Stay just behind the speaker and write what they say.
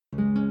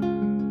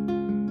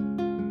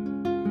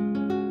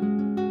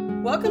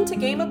Welcome to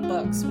Game of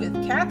Books with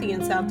Kathy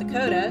in South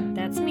Dakota.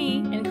 That's me,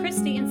 and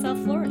Christy in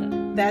South Florida.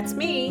 That's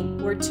me.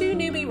 We're two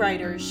newbie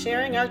writers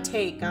sharing our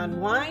take on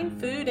wine,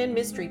 food, and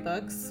mystery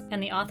books.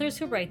 And the authors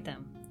who write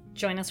them.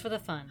 Join us for the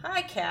fun.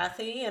 Hi,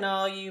 Kathy, and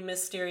all you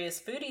mysterious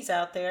foodies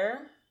out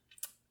there.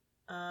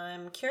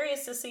 I'm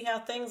curious to see how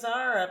things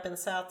are up in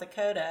South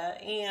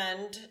Dakota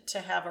and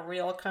to have a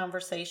real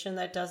conversation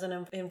that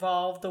doesn't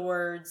involve the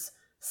words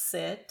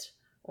sit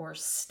or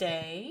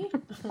stay.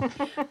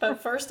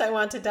 But first I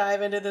want to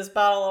dive into this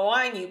bottle of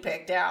wine you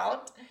picked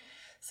out.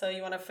 So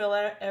you want to fill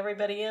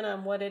everybody in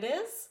on what it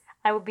is?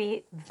 I would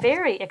be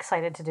very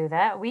excited to do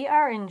that. We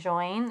are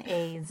enjoying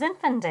a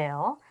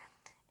Zinfandel,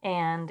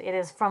 and it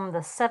is from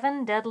the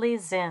Seven Deadly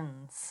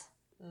Zins.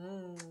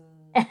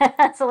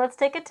 So let's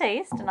take a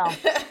taste, and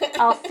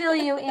I'll fill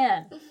you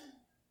in.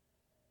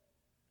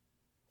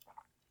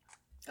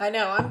 I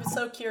know. I'm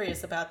so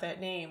curious about that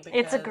name. Because...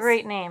 It's a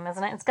great name,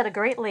 isn't it? It's got a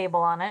great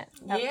label on it.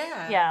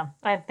 Yeah. Yeah,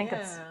 I think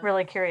it's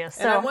really curious.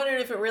 And I'm wondering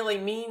if it really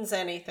means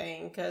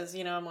anything, because,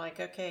 I'm like,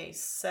 okay,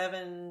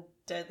 seven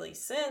deadly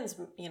sins,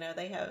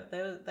 they have,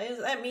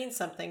 that means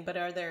something, but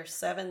are there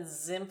seven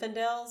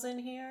Zinfandels in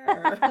here?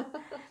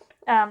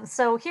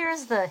 So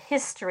here's the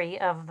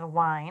history of the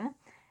wine.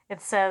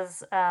 It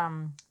says,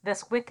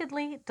 this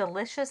wickedly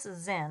delicious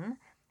zin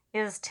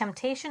is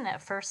temptation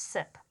at first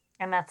sip.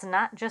 And that's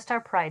not just our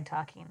pride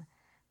talking.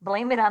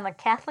 Blame it on the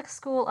Catholic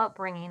school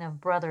upbringing of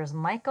brothers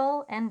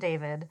Michael and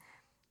David,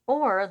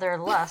 or their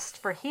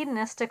lust for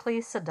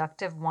hedonistically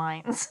seductive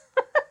wines.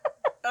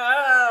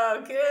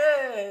 Oh,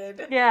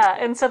 good. Yeah,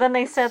 and so then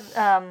they said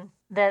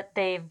that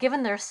they've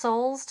given their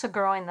souls to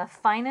growing the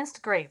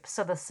finest grapes,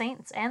 so the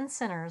saints and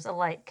sinners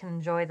alike can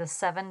enjoy the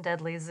seven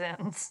deadly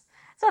zins.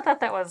 So I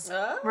thought that was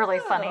really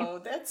funny. Oh,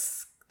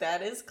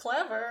 that is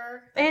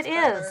clever. It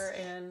is.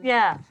 And...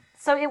 Yeah.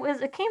 So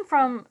it came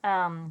from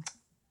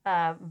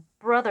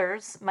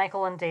brothers,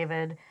 Michael and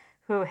David,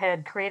 who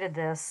had created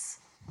this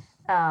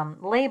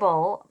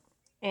label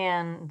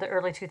in the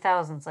early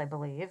 2000s, I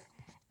believe.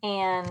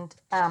 And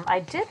I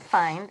did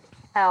find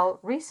out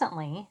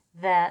recently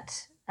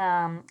that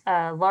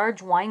a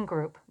large wine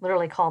group,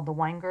 literally called the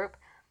Wine Group,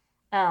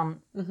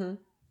 bought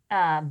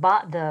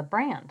the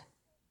brand.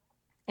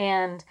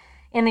 And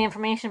in the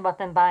information about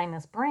them buying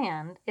this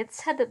brand, it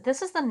said that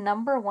this is the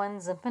number one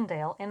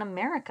Zinfandel in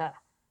America.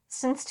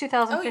 Since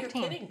 2015. Oh,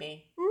 you're kidding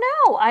me.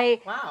 No,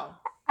 Wow.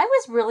 I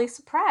was really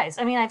surprised.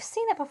 I mean, I've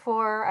seen it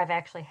before. I've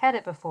actually had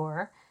it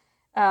before.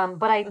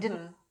 But I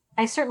didn't.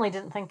 I certainly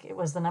didn't think it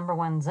was the number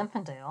one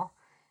Zinfandel.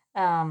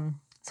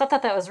 So I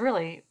thought that was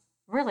really,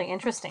 really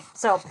interesting.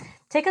 So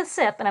take a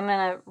sip, and I'm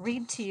going to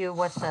read to you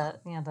what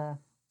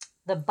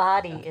the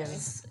body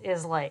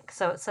is like.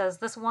 So it says,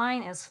 this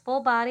wine is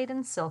full-bodied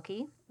and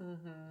silky,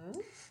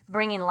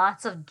 bringing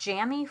lots of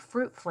jammy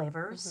fruit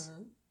flavors,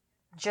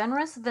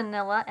 generous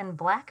vanilla and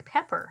black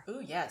pepper.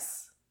 Ooh,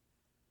 yes.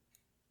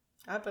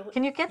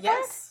 Can you get that?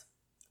 Yes,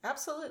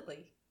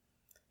 absolutely.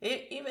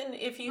 Even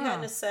if you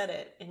hadn't said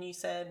it and you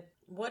said,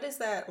 what is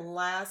that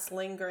last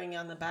lingering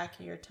on the back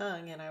of your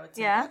tongue? And I would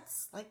say,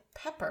 that's like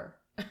pepper.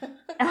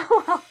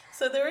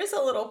 So there is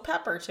a little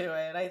pepper to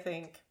it, I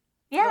think.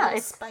 Yeah.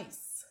 It's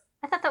spice.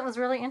 I thought that was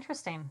really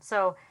interesting.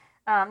 So,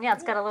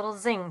 it's got a little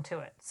zing to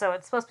it. So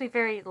it's supposed to be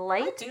very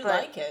light. I do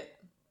like it.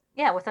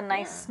 Yeah, with a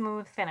nice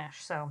smooth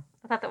finish. So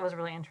I thought that was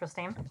really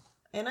interesting.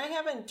 And I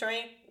haven't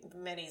drank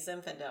many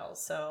Zinfandels,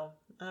 so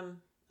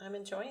I'm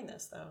enjoying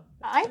this though.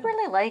 I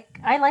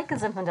like a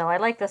Zinfandel. I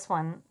like this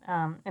one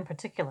in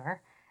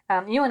particular.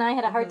 You and I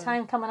had a hard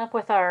time coming up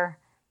with a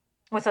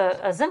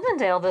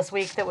Zinfandel this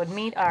week that would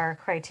meet our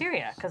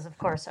criteria, because of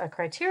course our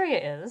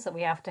criteria is that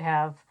we have to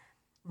have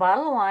a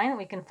bottle of wine that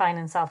we can find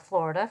in South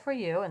Florida for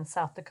you and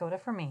South Dakota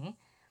for me.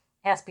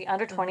 It has to be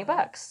under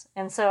 $20.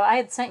 And so I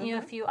had sent you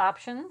a few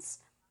options.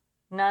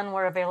 None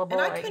were available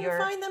and I couldn't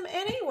find them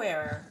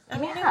anywhere. I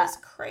mean, it was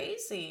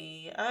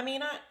crazy. I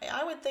mean,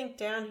 I would think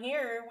down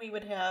here we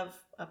would have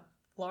a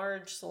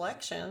large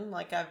selection,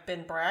 like I've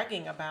been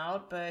bragging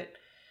about, but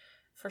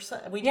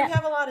we do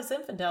have a lot of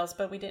Zinfandels,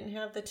 but we didn't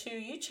have the two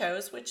you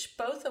chose,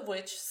 both of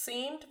which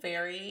seemed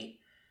very,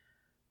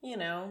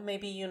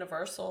 maybe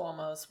universal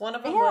almost. One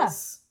of them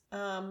was,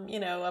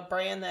 a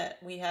brand that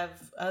we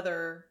have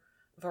other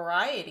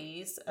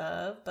varieties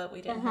of, but we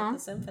didn't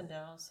have the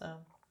Zinfandel, so...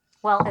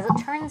 Well, as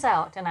it turns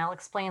out, and I'll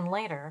explain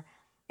later,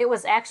 it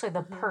was actually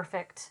the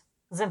perfect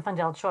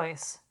Zinfandel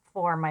choice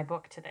for my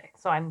book today.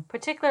 So I'm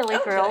particularly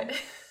thrilled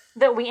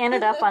that we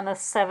ended up on the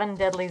Seven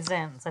Deadly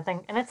Zins, I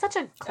think. And it's such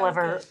a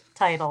clever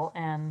title,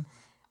 and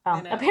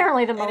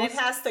apparently the most... And it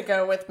has to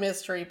go with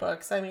mystery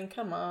books. I mean,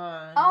 come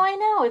on. Oh, I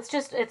know. It's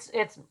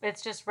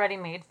just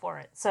ready-made for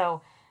it.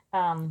 So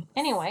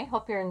anyway,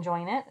 hope you're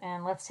enjoying it,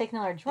 and let's take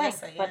another drink.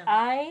 Yes, I am. But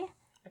I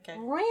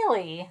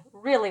really,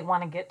 really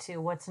want to get to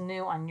what's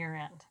new on your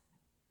end.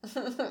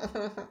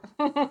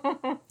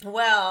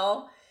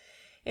 Well,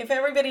 if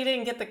everybody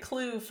didn't get the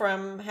clue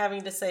from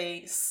having to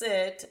say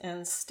sit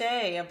and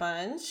stay a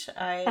bunch,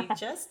 I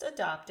just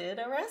adopted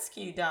a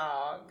rescue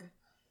dog.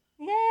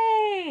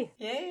 Yay!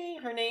 Yay!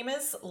 Her name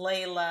is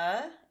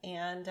Layla,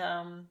 and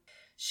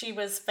she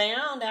was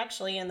found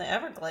actually in the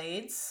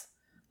Everglades,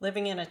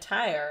 living in a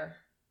tire.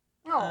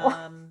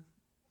 Oh.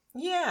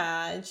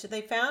 Yeah, and they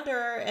found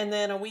her, and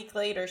then a week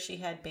later she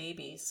had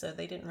babies, so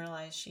they didn't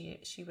realize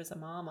she was a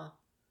mama.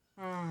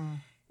 Mm.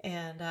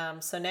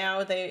 And so now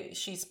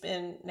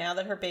now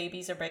that her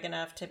babies are big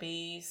enough to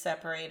be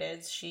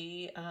separated,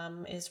 she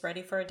is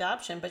ready for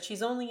adoption, but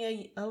she's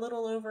only a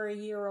little over a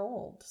year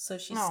old, so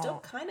she's still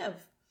kind of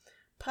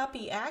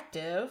puppy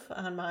active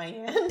on my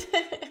end.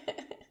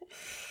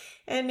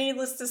 And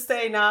needless to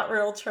say, not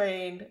real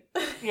trained.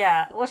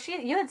 Yeah. Well,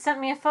 you had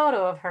sent me a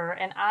photo of her,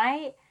 and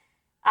I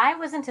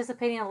was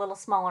anticipating a little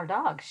smaller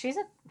dog. She's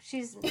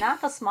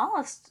not the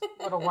smallest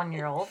little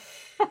 1-year-old.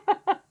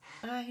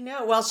 I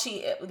know. Well,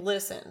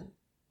 listen,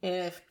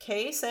 in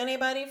case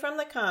anybody from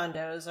the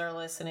condos are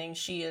listening,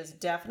 she is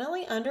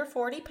definitely under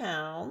 40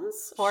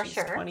 pounds. She's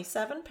sure.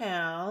 27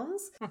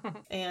 pounds.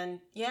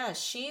 And yeah,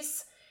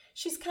 she's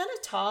kind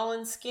of tall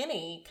and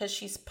skinny because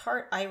she's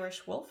part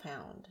Irish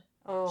Wolfhound.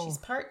 Oh. She's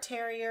part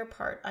terrier,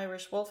 part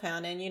Irish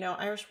Wolfhound. And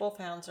Irish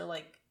Wolfhounds are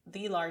like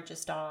the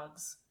largest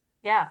dogs.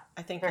 Yeah.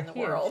 I think in the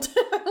world.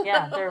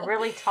 Yeah, they're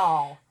really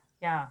tall.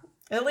 Yeah.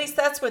 At least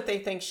that's what they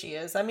think she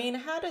is. I mean,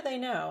 how do they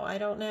know? I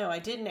don't know. I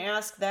didn't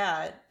ask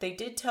that. They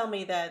did tell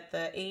me that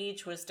the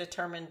age was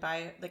determined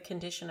by the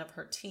condition of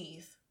her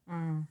teeth.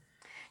 Mm.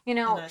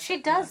 She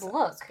does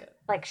look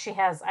like she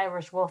has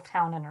Irish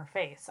Wolfhound in her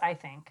face, I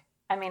think.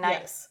 I mean,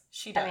 yes,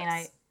 she does. I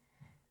mean,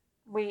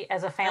 we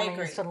as a family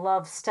used to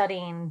love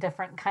studying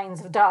different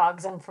kinds of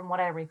dogs, and from what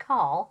I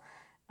recall,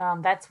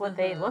 that's what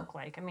they look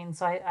like. I mean,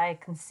 so I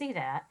can see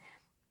that.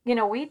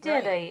 We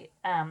did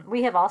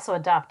we have also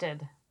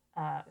adopted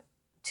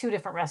 2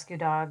 different rescue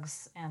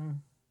dogs and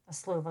a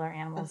slew of other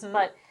animals.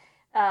 But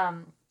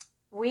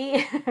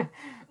we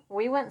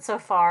we went so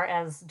far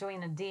as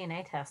doing a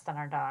DNA test on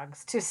our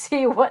dogs to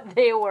see what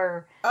they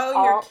were.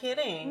 Oh, you're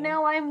kidding.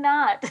 No, I'm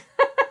not.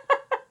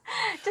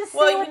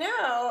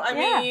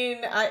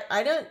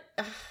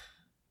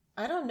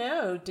 I don't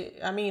know.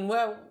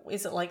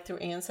 Is it like through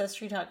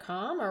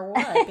Ancestry.com or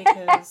what?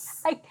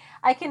 Because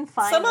I can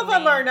find some of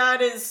them are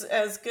not as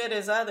good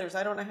as others.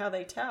 I don't know how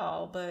they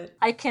tell, but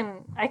I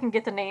can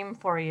get the name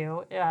for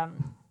you.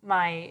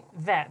 My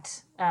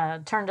vet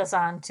turned us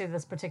on to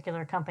this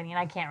particular company, and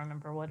I can't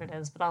remember what it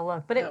is, but I'll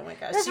look. But oh my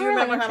gosh, do you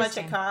remember how much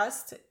it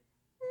cost?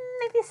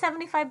 Maybe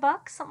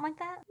 $75, something like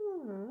that.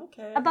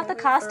 Okay. About the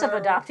cost of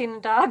adopting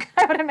a dog,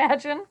 I would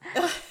imagine.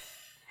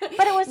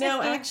 But it was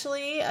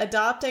actually,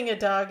 adopting a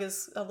dog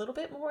is a little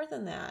bit more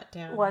than that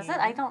down Was here. it?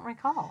 I don't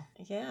recall.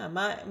 Yeah,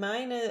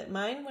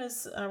 mine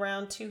was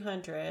around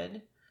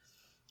 $200,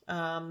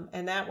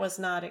 and that's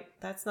not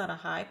a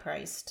high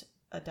priced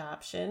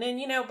adoption,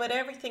 and but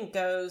everything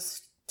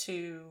goes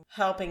to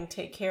helping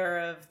take care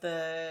of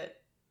the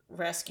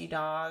rescue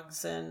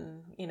dogs,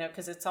 and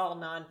because it's all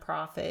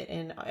nonprofit,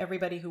 and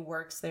everybody who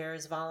works there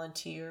is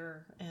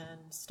volunteer and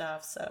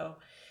stuff, so.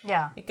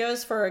 Yeah. It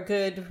goes for a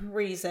good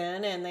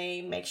reason, and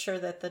they make sure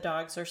that the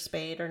dogs are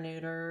spayed or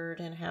neutered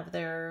and have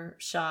their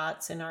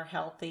shots and are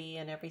healthy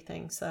and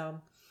everything.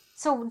 So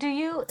I'm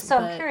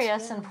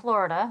curious, in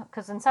Florida,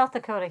 because in South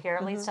Dakota here,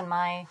 at least in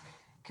my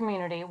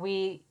community,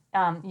 we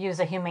use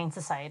a humane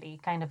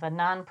society, kind of a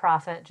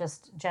nonprofit,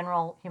 just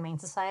general humane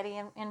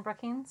society in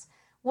Brookings.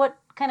 What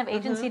kind of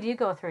agency do you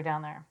go through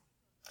down there?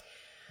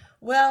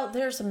 Well,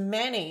 there's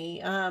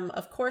many.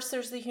 Of course,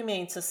 there's the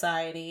Humane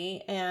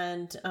Society,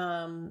 and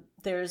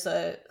there's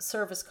a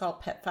service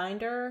called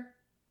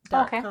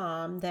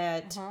PetFinder.com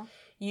that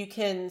you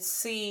can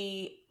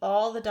see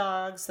all the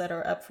dogs that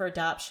are up for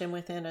adoption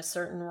within a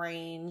certain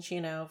range,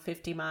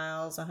 50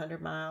 miles,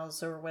 100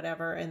 miles, or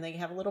whatever, and they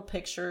have little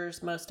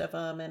pictures, most of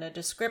them, and a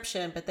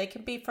description, but they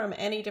can be from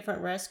any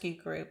different rescue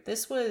group.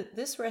 This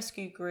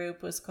rescue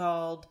group was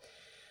called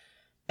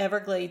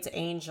Everglades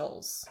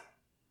Angels.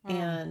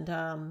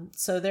 And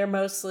so they're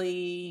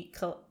mostly,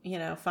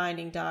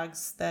 finding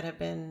dogs that have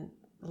been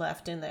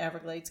left in the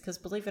Everglades, because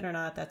believe it or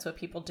not, that's what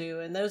people do.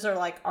 And those are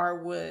like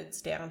our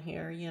woods down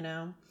here,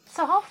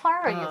 So how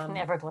far are you from the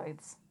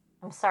Everglades?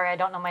 I'm sorry, I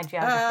don't know my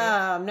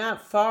geography.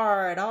 Not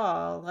far at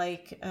all.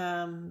 Like,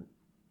 from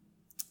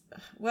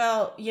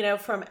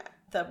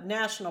the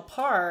national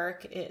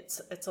park,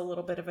 it's a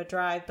little bit of a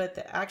drive, but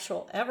the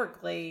actual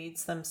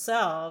Everglades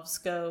themselves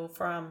go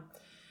from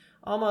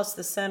almost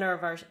the center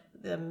of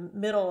the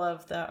middle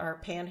of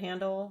our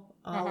panhandle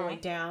all the way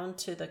down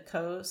to the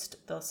coast,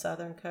 the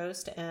southern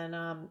coast, and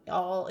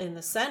all in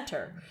the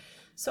center.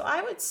 So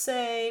I would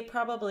say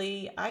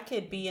probably I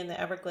could be in the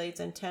Everglades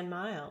in 10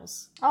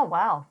 miles. Oh,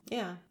 wow.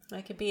 Yeah,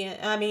 I could be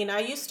I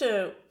used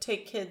to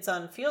take kids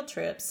on field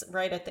trips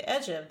right at the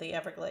edge of the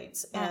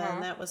Everglades,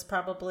 and that was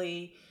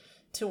probably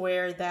to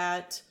where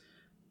that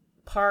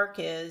park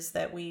is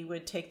that we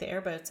would take the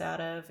airboats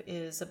out of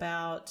is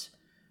about,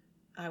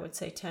 I would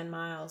say, 10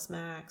 miles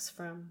max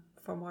from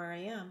where I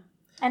am.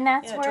 And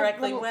that's where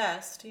directly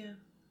west, yeah.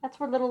 That's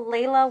where little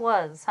Layla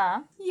was,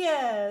 huh?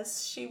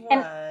 Yes, she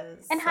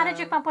was. And how did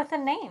you come up with the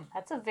name?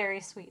 That's a very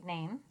sweet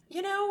name.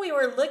 We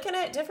were looking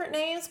at different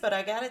names, but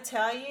I got to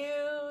tell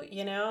you,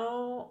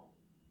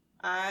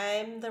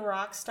 I'm the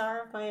rock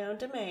star of my own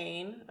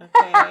domain,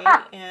 okay?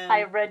 And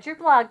I read your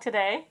blog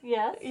today,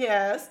 yes.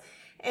 yes.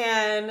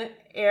 And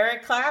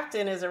Eric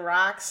Clapton is a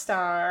rock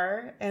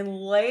star, and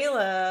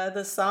Layla,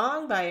 the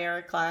song by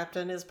Eric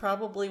Clapton, is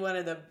probably one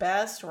of the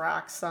best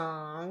rock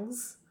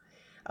songs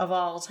of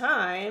all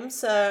time.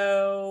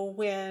 So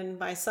when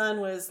my son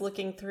was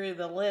looking through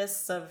the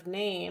lists of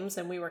names,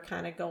 and we were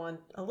kind of going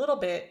a little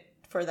bit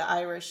for the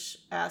Irish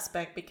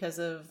aspect because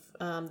of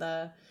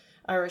the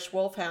Irish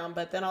Wolfhound,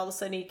 but then all of a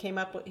sudden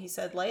he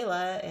said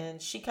Layla,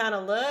 and she kind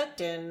of looked,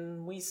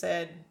 and we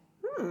said,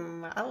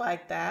 I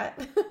like that.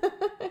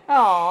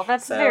 Oh,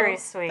 that's very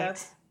sweet.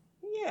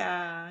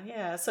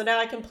 Yeah. So now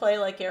I can play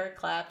like Eric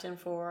Clapton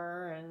for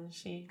her, and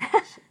she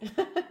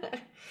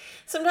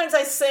sometimes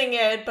I sing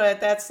it, but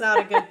that's not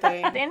a good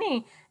thing.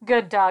 Any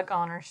good dog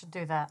owner should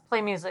do that.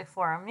 Play music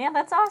for him. Yeah,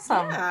 that's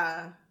awesome.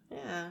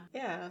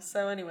 Yeah.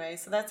 So anyway,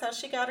 so that's how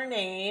she got her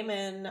name,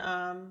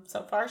 and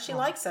so far she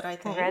likes it, I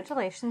think.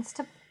 Congratulations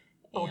to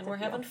both and we're of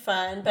you. having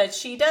fun, but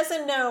she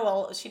doesn't know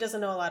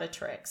a lot of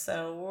tricks,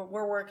 so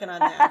we're working on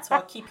that. So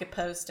I'll keep you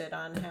posted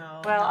on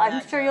how. Well, how I'm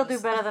that sure goes. you'll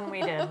do better than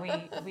we did.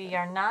 We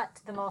are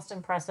not the most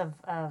impressive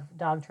of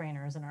dog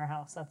trainers in our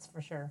house, that's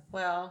for sure.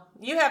 Well,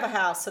 you have a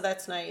house, so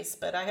that's nice,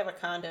 but I have a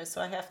condo,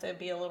 so I have to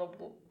be a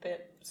little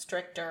bit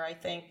stricter, I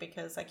think,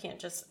 because I can't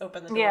just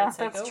open the door and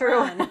say, that's go true.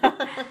 run.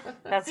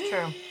 That's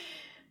true.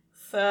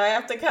 So I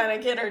have to kind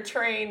of get her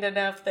trained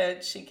enough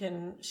that she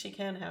can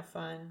have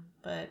fun.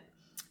 But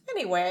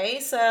anyway,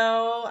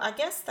 so I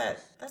guess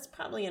that's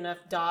probably enough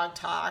dog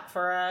talk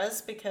for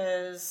us,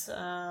 because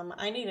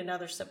I need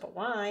another sip of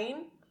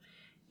wine.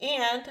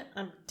 And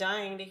I'm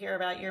dying to hear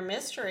about your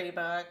mystery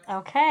book.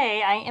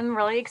 Okay, I am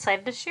really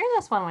excited to share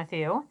this one with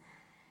you.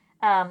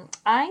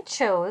 I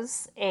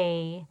chose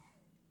a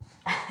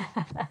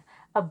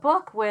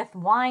book with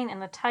wine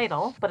in the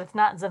title, but it's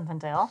not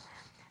Zinfandel.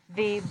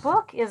 The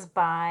book is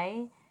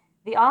by,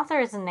 the author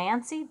is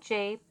Nancy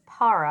J.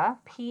 Parra,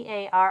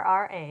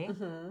 P-A-R-R-A,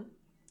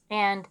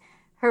 and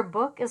her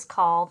book is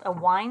called A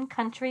Wine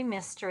Country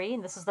Mystery.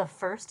 This is the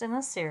first in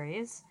the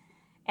series,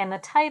 and the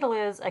title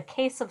is A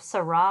Case of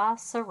Syrah,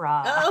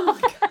 Syrah. Oh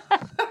my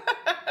God.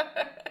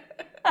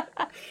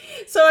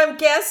 So I'm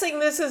guessing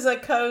this is a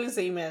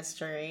cozy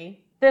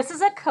mystery. This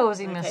is a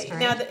cozy mystery.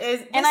 Now,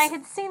 and I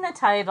had seen the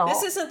title.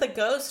 This isn't the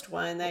ghost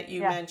one that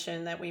you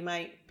mentioned that we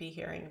might be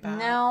hearing about.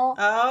 No.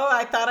 Oh,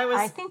 I thought I was.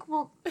 I think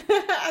we'll.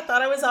 I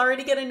thought I was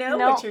already going to know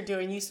what you're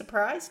doing. You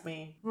surprised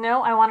me.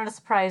 No, I wanted to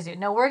surprise you.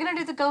 No, we're going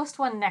to do the ghost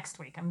one next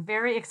week. I'm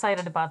very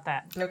excited about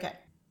that. Okay.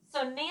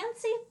 So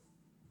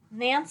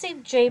Nancy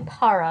J.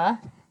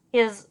 Parra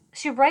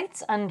she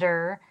writes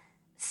under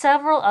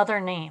several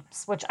other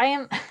names, which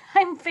I'm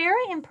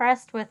very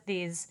impressed with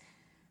these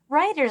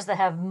writers that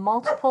have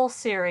multiple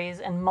series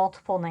and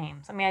multiple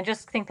names. I mean, I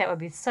just think that would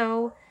be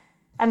so.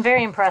 I'm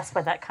very impressed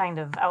by that kind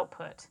of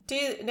output.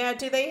 Do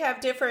they have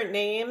different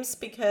names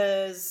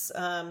because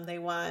they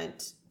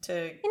want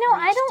to?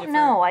 I don't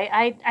know.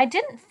 I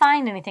didn't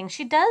find anything.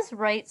 She does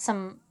write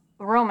some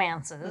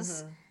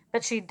romances,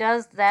 but she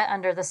does that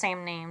under the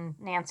same name,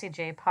 Nancy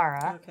J.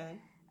 Parra. Okay.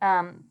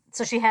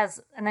 So she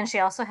has, and then she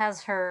also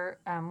has her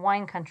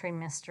Wine Country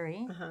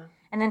Mystery.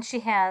 And then she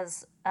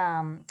has,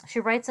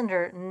 she writes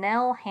under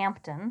Nell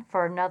Hampton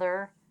for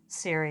another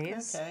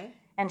series. Okay.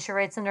 And she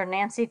writes under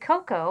Nancy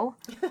Coco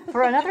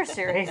for another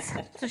series.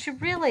 So she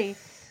really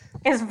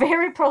is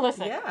very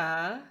prolific.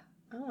 Yeah.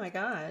 Oh my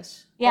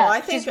gosh. Yeah. Well,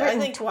 I think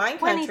Wine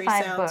Country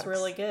sounds books.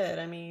 really good.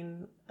 I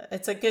mean,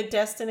 it's a good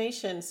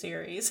destination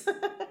series.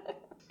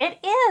 It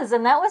is,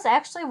 and that was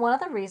actually one of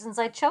the reasons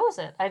I chose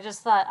it. I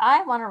just thought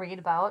I want to read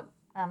about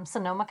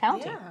Sonoma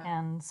County,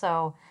 and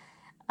so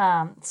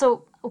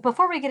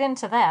before we get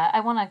into that, I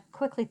want to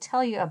quickly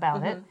tell you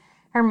about it.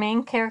 Her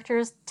main character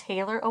is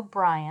Taylor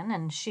O'Brien,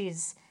 and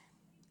she's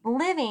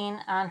living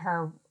on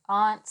her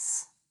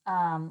aunt's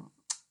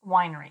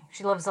winery.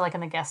 She lives like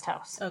in the guest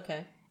house.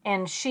 Okay,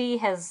 and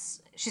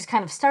she's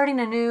kind of starting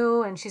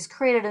anew, and she's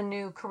created a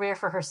new career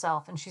for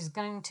herself, and she's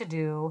going to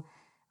do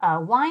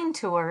wine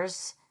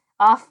tours.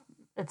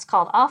 It's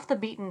called Off the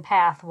Beaten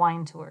Path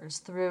wine tours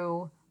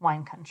through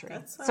wine country.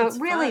 So it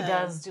really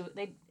does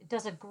it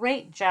does a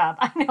great job.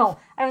 I know.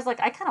 I was like,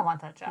 I kind of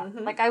want that job.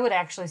 Like I would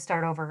actually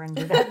start over and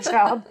do that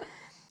job.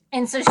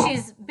 And so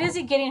she's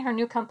busy getting her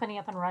new company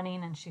up and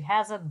running, and she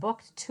has a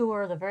booked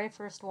tour, the very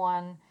first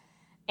one.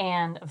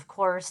 And of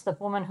course, the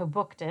woman who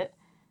booked it,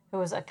 who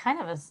was a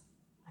kind of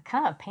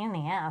a pain in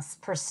the ass,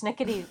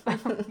 persnickety,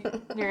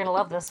 you're going to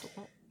love this,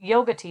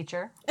 yoga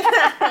teacher.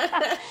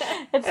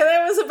 And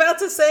I was about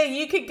to say,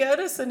 you could go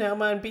to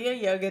Sonoma and be a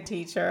yoga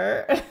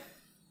teacher.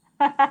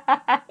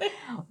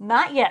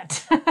 Not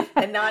yet.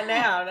 And not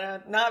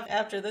now. Not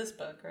after this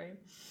book, right?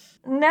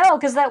 No,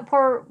 because that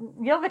poor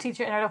yoga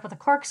teacher ended up with a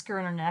corkscrew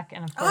in her neck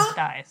and, of course,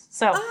 dies.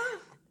 So,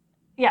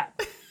 yeah.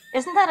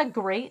 Isn't that a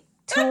great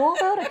tool,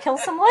 though, to kill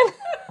someone?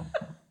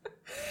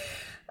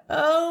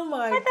 Oh,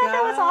 my God. I thought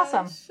that was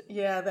awesome.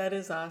 Yeah, that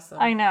is awesome.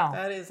 I know.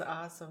 That is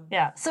awesome.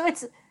 Yeah. So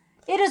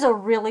It is a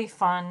really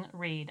fun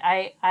read.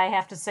 I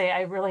have to say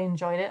I really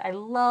enjoyed it. I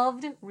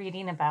loved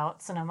reading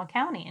about Sonoma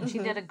County, and she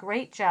did a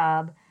great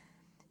job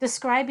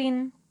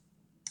describing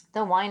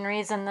the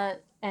wineries and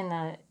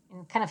the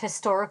kind of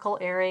historical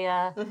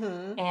area,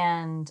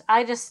 and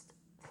I just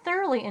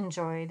thoroughly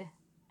enjoyed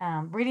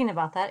reading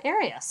about that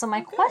area. So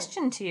my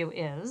question to you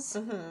is,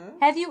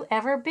 have you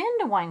ever been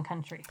to wine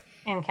country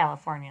in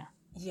California?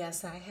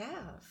 Yes, I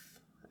have.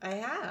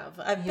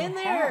 I've been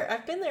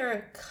there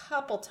a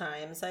couple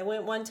times. I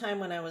went one time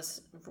when I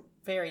was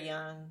very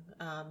young,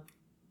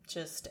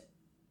 just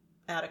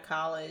out of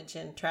college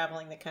and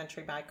traveling the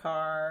country by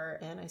car,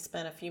 and I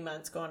spent a few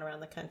months going around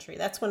the country.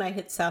 That's when I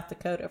hit South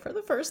Dakota for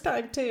the first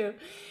time too.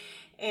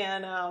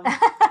 And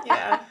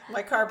yeah,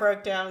 my car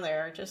broke down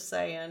there, just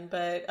saying.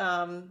 But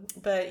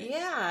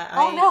yeah,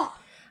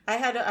 I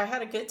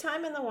had a good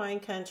time in the wine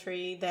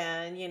country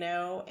then,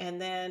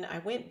 and then I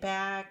went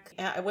back.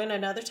 I went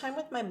another time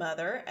with my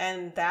mother,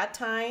 and that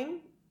time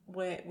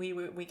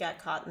we got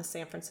caught in the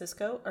San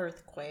Francisco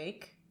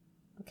earthquake.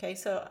 Okay,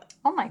 so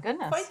oh my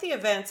goodness, quite the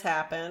events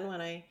happen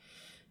when I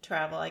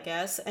travel, I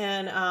guess,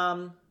 and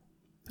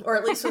or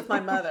at least with my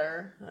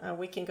mother.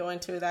 We can go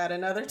into that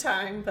another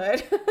time,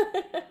 but.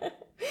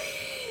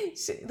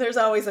 There's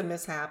always a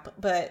mishap,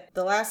 but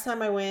the last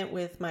time I went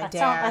with my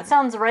dad... that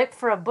sounds ripe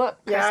for a book,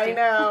 Christy.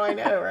 Yeah, I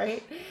know,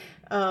 right?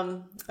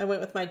 I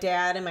went with my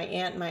dad and my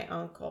aunt and my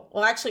uncle.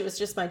 Well, actually, it was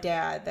just my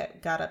dad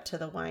that got up to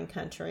the wine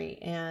country,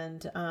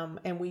 and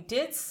we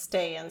did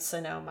stay in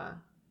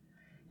Sonoma,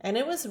 and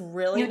it was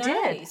really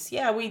nice. Did?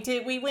 Yeah, we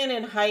did. We went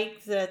and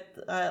hiked at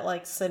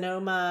like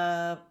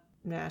Sonoma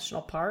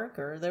National Park,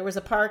 or there was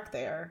a park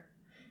there.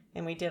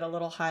 And we did a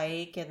little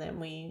hike, and then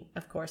we,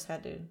 of course,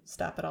 had to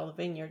stop at all the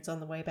vineyards on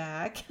the way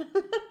back.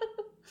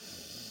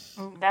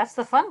 That's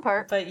the fun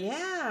part. But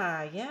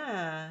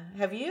yeah.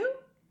 Have you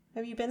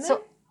been there?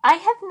 So I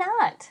have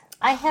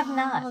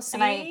not.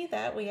 See, and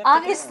that we have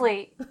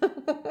obviously. To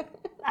go.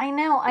 I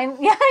know. I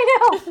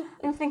know.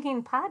 I'm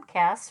thinking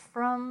podcasts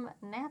from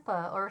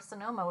Napa or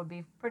Sonoma would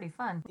be pretty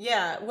fun.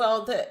 Yeah.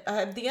 Well, the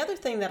other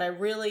thing that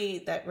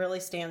really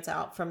stands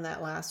out from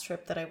that last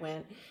trip that I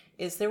went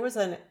is there was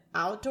an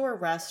outdoor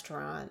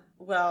restaurant.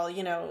 Well,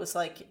 it was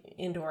like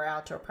indoor,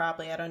 outdoor,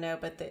 probably, I don't know,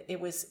 but it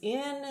was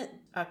in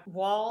a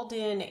walled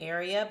in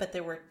area, but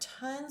there were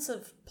tons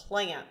of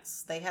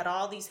plants. They had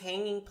all these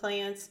hanging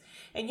plants,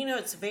 and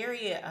it's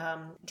very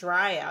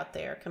dry out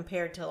there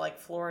compared to like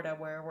Florida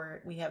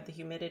where we have the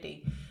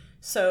humidity.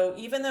 So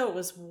even though it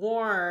was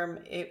warm,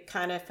 it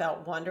kind of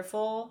felt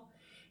wonderful.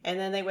 And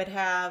then they would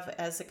have,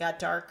 as it got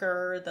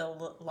darker,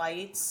 the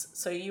lights.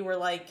 So you were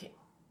like,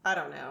 I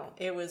don't know.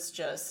 It was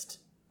just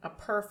a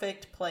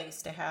perfect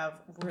place to have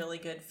really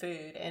good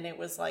food. And it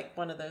was like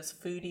one of those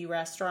foodie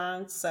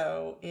restaurants.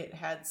 So it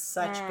had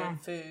such good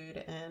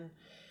food.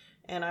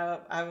 And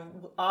I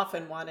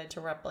often wanted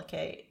to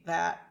replicate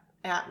that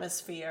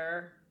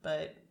atmosphere,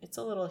 but it's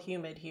a little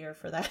humid here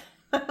for that.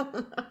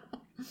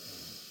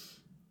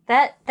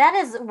 That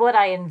is what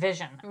I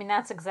envision. I mean,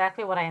 that's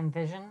exactly what I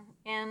envision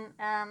in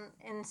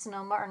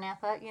Sonoma or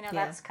Napa.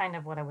 That's kind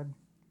of what I would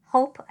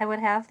hope I would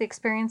have the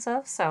experience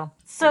of. So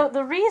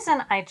the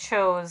reason I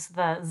chose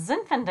the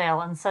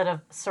Zinfandel instead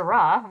of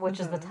Syrah, which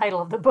is the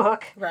title of the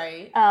book,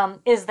 right,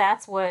 is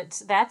that's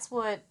what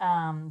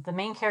the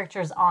main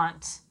character's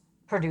aunt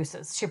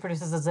produces. She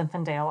produces a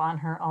Zinfandel on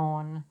her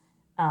own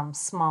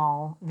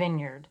small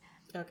vineyard.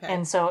 Okay,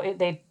 and so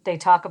they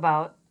talk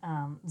about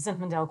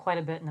Zinfandel quite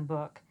a bit in the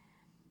book.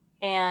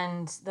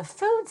 And the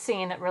food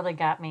scene that really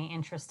got me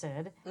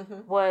interested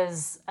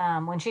was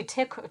when she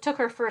took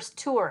her first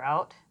tour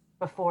out.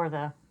 Before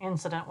the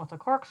incident with the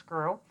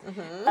corkscrew,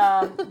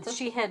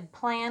 she had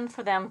planned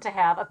for them to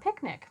have a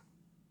picnic.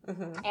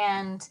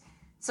 And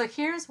so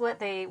here's what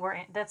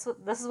this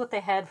is what they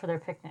had for their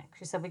picnic.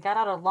 She said, we got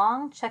out a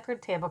long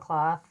checkered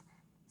tablecloth,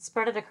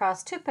 spread it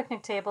across 2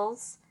 picnic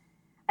tables.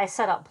 I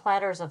set out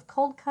platters of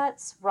cold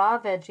cuts, raw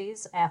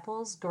veggies,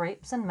 apples,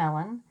 grapes, and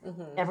melon.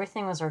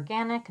 Everything was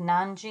organic,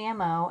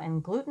 non-GMO,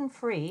 and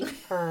gluten-free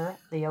per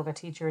the yoga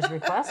teacher's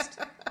request.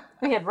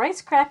 We had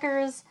rice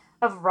crackers,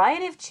 a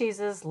variety of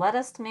cheeses,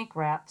 lettuce to make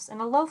wraps, and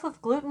a loaf of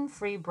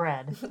gluten-free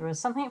bread. There was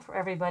something for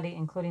everybody,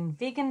 including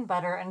vegan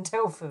butter and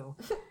tofu.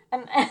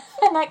 And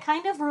that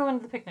kind of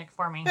ruined the picnic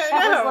for me.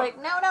 I was like,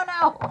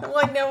 no.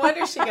 Like, no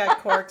wonder she got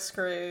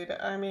corkscrewed.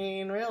 I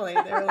mean, really,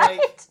 they're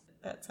like,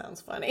 that sounds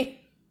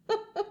funny.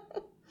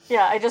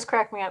 Yeah, it just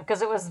cracked me up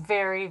because it was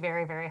very,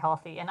 very, very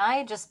healthy. And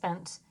I just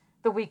spent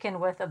the weekend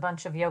with a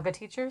bunch of yoga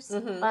teachers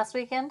last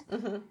weekend.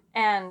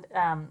 And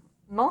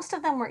most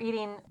of them were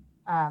eating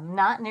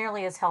not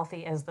nearly as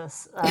healthy as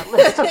this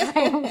list of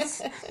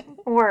things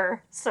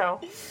were. So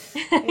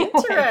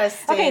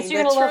interesting. Okay, so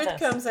you're the gonna truth love this.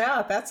 comes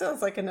out. That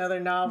sounds like another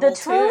novel. The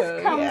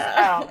truth comes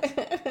out.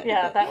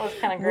 Yeah, that was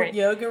kind of great.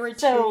 Yoga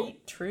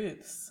retreat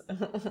truths.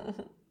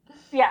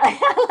 Yeah,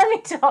 let me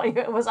tell you,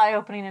 it was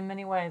eye-opening in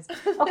many ways.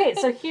 Okay,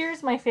 so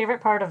here's my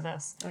favorite part of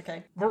this.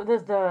 Okay.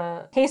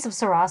 The Case of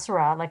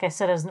Syrah, like I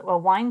said, is a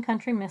Wine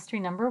Country Mystery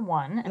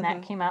 #1, and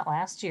that came out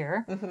last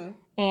year.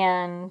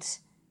 And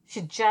She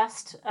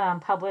just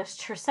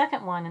published her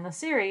second one in the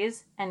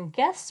series, and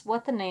guess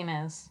what the name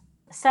is?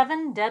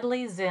 Seven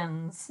Deadly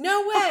Zins.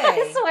 No way!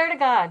 I swear to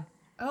God.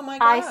 Oh my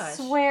gosh. I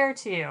swear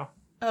to you.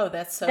 Oh,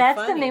 that's so That's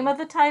funny. the name of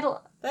the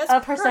title That's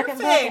of her perfect.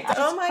 second book.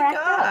 Oh my gosh.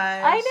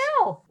 I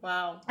know.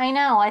 Wow. I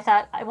know. I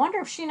thought, I wonder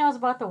if she knows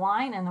about the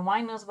wine and the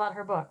wine knows about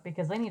her book,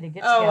 because they need to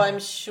get Oh, together. I'm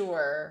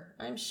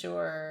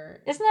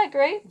sure. Isn't that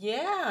great?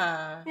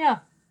 Yeah. Yeah.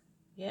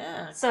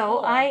 Yeah. So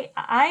cool.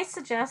 I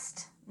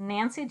suggest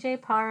Nancy J.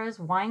 Parra's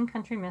Wine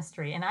Country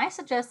Mystery, and I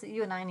suggest that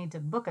you and I need to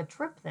book a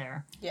trip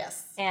there.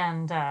 Yes.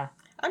 And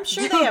I'm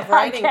sure they have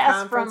writing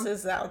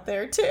conferences out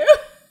there too.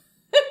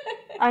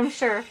 I'm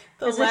sure.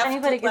 If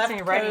anybody gets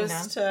any writing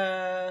Coast,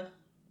 done.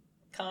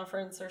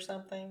 Conference or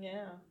something,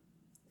 yeah.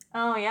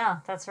 Oh yeah,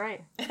 that's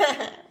right. So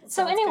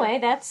Sounds anyway,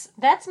 good.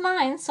 that's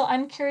mine. So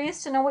I'm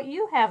curious to know what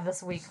you have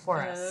this week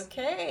for us.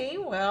 Okay,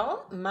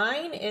 well,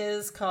 mine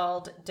is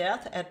called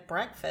Death at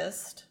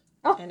Breakfast,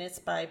 and it's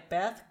by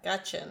Beth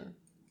Gutcheon.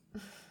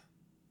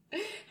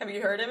 Have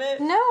you heard of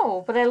it?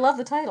 No, but I love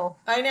the title.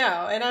 I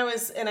know, and I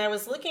was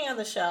looking on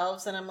the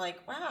shelves, and I'm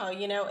like, wow,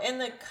 and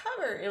the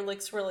cover, it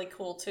looks really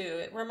cool too.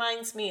 It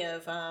reminds me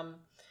of I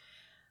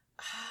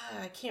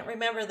can't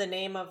remember the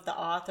name of the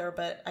author,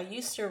 but I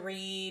used to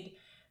read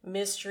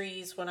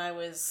mysteries when I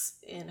was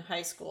in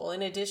high school.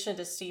 In addition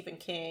to Stephen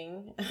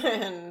King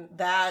and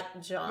that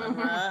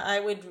genre, I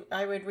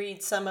would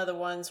read some of the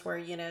ones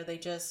where they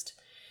just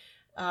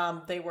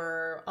they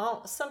were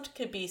all, some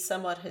could be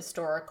somewhat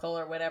historical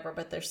or whatever,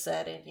 but they're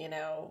set in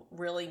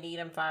really neat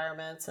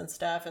environments and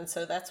stuff. And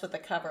so that's what the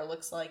cover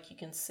looks like. You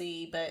can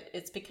see, but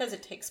it's because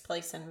it takes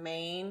place in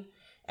Maine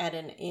at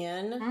an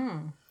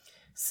inn.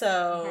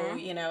 So,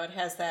 it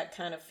has that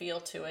kind of feel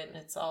to it, and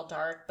it's all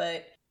dark.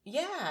 But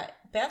yeah,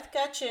 Beth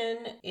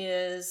Gutcheon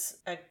is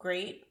a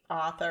great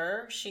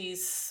author.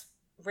 She's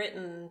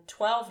written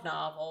 12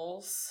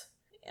 novels,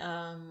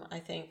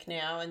 I think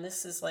now, and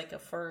this is like a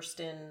first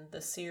in the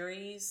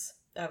series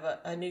of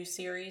a new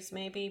series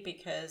maybe,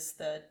 because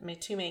the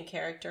two main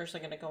characters are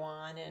going to go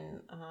on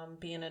and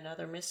be in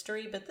another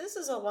mystery. But this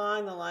is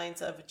along the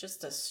lines of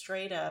just a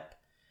straight up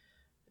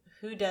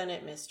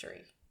whodunit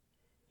mystery.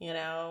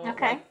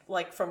 Okay.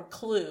 Like from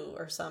Clue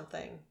or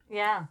something.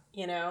 Yeah.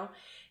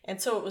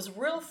 And so it was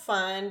real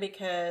fun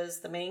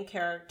because the main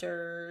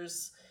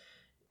characters.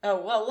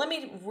 Oh, well, let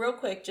me real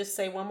quick just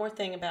say one more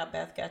thing about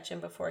Beth Gutcheon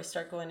before I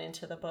start going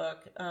into the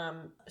book.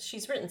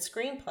 She's written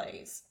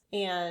screenplays,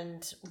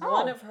 and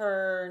one of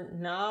her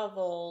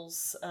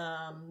novels,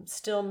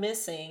 Still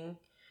Missing,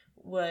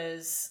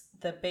 was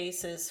the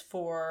basis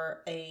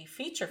for a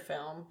feature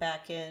film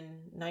back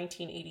in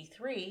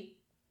 1983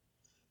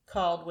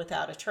 called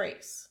Without a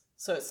Trace.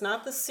 So it's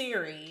not the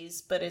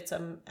series, but it's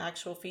an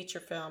actual feature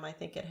film. I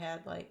think it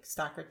had like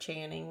Stockard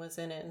Channing was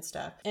in it and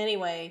stuff.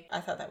 Anyway,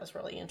 I thought that was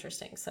really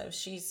interesting. So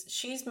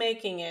she's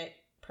making it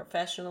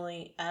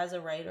professionally as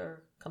a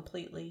writer,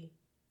 completely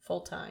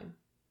full-time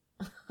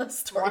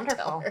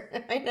storyteller.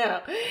 Wonderful. I know,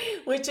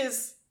 which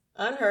is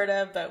unheard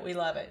of, but we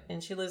love it.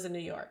 And she lives in New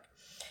York.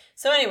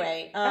 So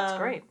anyway, that's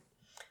great.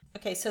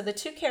 Okay, so the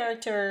two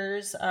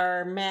characters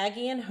are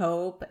Maggie and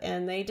Hope,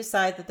 and they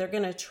decide that they're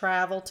going to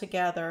travel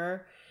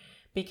together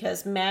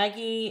because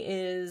Maggie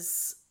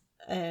is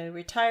a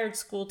retired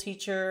school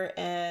teacher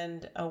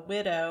and a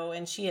widow,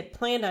 and she had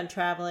planned on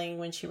traveling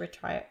when she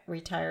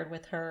retired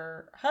with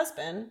her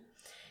husband.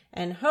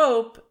 And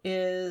Hope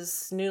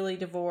is newly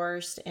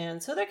divorced,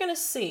 and so they're going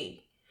to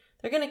see.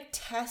 They're going to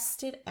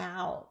test it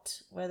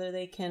out, whether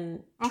they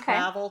can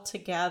travel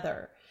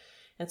together.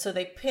 And so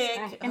they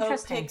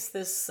Hope picks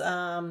this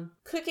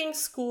cooking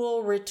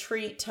school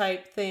retreat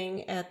type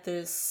thing at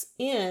this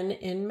inn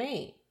in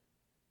Maine.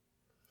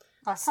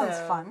 That sounds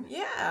fun.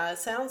 Yeah, it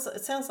sounds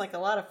like a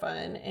lot of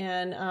fun.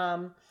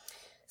 And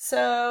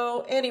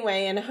so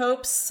anyway, and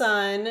Hope's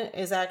son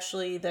is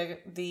actually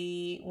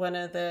the one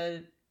of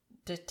the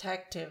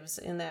detectives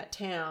in that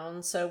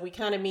town, so we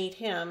kind of meet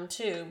him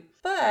too.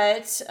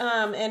 But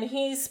and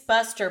he's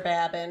Buster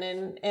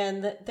Babin,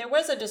 and there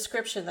was a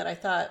description that I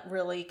thought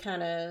really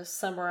kind of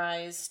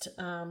summarized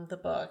the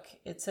book.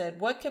 It said,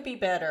 "What could be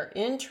better?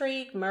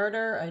 Intrigue,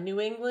 murder, a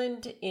New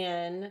England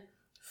inn,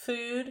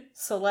 food,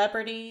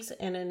 celebrities,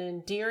 and an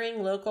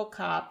endearing local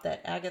cop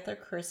that Agatha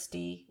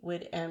Christie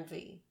would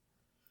envy."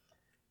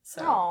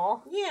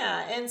 So,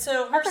 yeah, and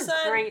so her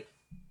son, great,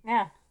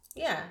 yeah.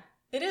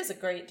 It is a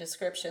great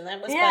description.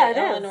 That was by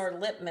Eleanor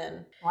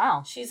Lipman.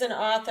 Wow. She's an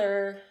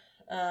author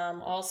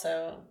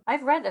also.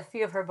 I've read a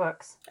few of her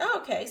books.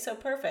 Oh, okay. So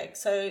perfect.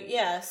 So,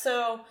 yeah.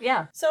 So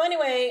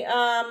anyway,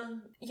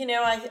 I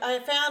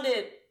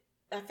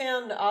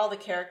found all the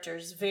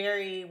characters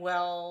very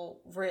well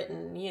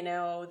written. You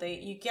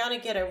gotta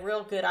get a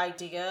real good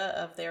idea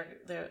of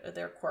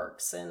their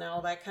quirks and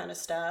all that kind of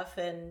stuff,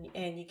 and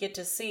you get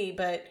to see.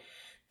 But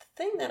the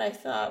thing that I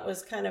thought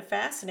was kind of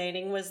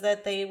fascinating was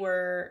that they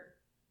were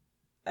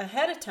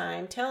ahead of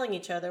time telling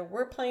each other,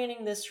 we're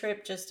planning this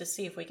trip just to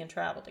see if we can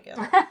travel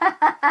together.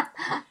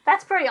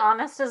 That's pretty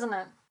honest, isn't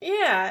it?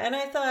 Yeah, and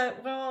I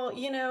thought, well,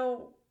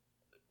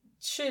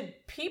 should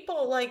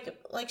people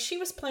like she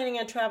was planning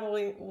on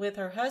traveling with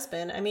her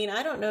husband. I mean,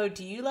 I don't know.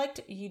 Do you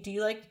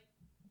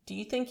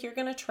think you're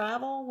going to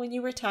travel when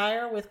you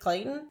retire with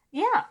Clayton?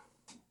 Yeah,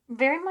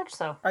 very much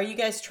so. Are you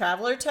guys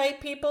traveler type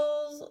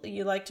people?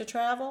 You like to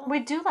travel? We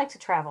do like to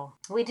travel.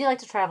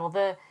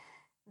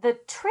 The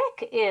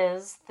trick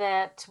is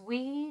that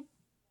we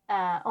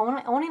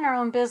owning our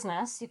own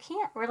business, you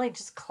can't really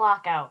just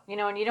clock out,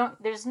 and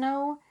there's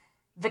no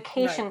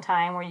vacation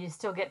time where you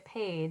still get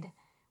paid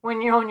when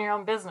you own your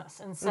own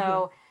business. And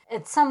so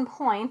at some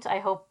point, I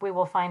hope we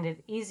will find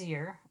it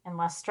easier and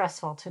less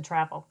stressful to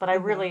travel. But I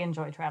really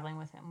enjoy traveling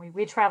with him.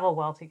 We travel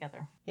well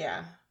together.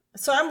 Yeah.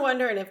 So I'm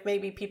wondering if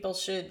maybe people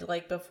should,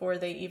 before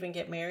they even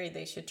get married,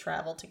 they should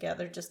travel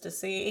together just to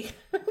see.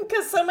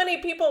 Because so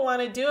many people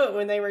want to do it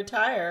when they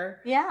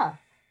retire. Yeah.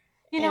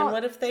 And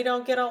what if they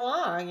don't get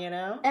along,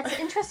 It's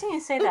interesting you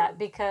say that,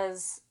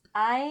 because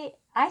I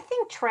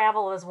think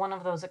travel is one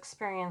of those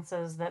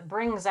experiences that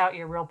brings out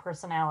your real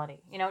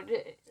personality,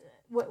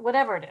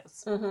 whatever it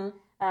is.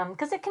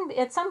 Because it can be,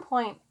 at some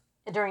point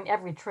during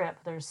every trip,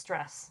 there's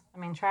stress. I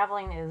mean,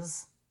 traveling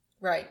is...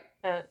 Right.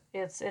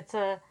 It's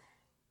a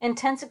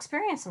intense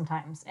experience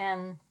sometimes.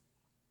 And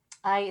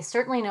I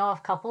certainly know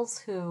of couples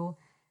who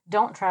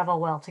don't travel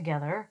well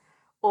together,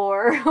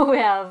 or who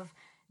have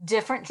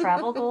different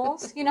travel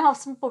goals. You know how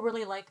some people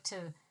really like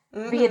to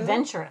be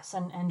adventurous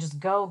and just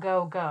go,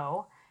 go,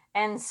 go.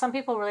 And some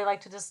people really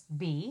like to just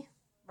be,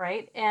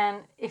 right? And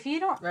if you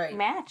don't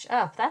match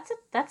up,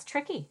 that's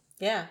tricky.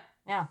 Yeah.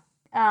 Yeah.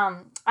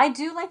 I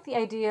do like the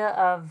idea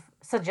of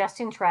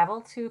suggesting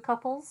travel to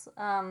couples,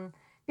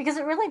 because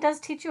it really does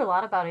teach you a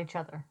lot about each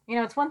other.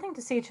 It's one thing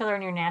to see each other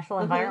in your natural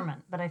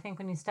environment, but I think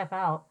when you step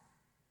out,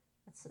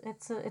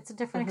 it's a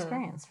different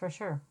experience for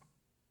sure.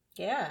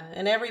 Yeah,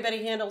 and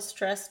everybody handles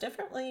stress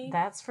differently.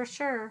 That's for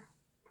sure.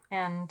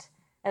 And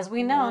as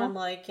we know, I'm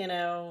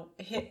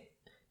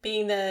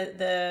being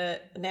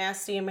the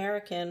nasty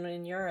American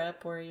in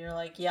Europe, where you're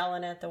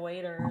yelling at the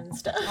waiter and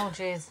stuff. Oh,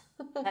 geez,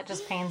 that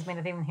just pains me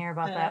to even hear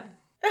about that.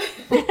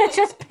 It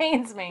just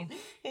pains me.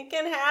 It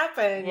can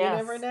happen. Yes.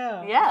 You never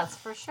know. Yes,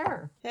 for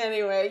sure.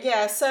 Anyway,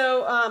 yeah.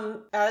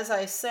 So, as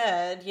I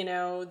said,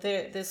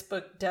 this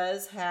book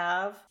does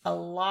have a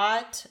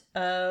lot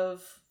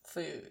of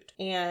food,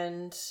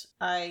 and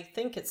I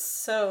think it's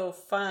so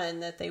fun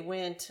that they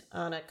went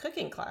on a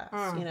cooking class.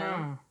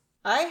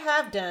 I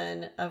have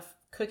done a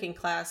cooking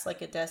class,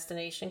 like a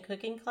destination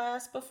cooking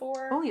class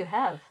before. Oh, you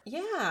have?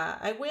 Yeah,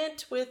 I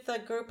went with a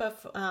group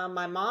of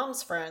my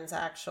mom's friends,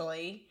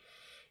 actually.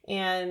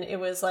 And it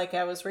was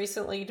I was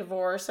recently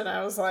divorced, and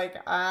I was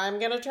I'm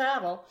going to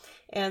travel.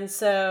 And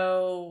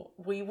so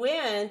we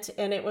went,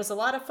 and it was a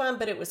lot of fun,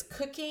 but it was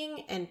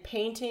cooking and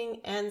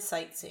painting and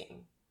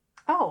sightseeing.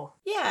 Oh.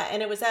 Yeah,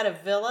 and it was at a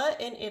villa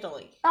in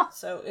Italy. Oh.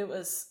 So it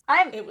was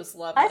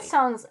lovely. That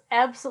sounds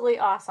absolutely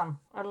awesome.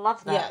 I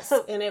love that. Yes,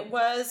 and it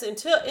was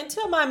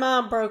until my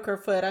mom broke her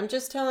foot. I'm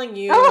just telling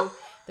you,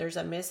 there's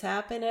a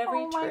mishap in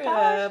every trip.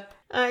 Gosh.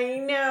 I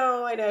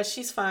know.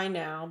 She's fine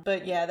now.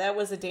 But yeah, that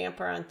was a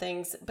damper on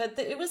things. But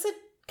it was a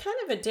kind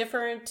of a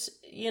different,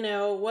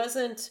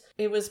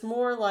 it was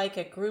more like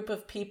a group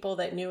of people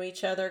that knew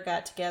each other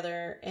got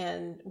together,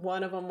 and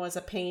one of them was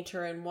a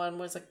painter and one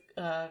was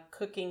a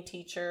cooking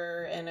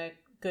teacher and a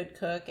good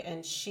cook,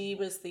 and she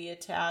was the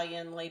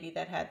Italian lady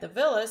that had the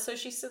villa. So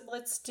she said,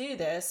 let's do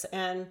this.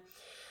 And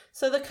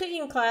so the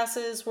cooking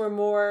classes were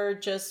more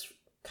just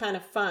kind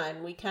of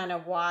fun. We kind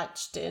of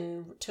watched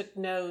and took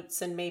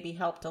notes and maybe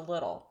helped a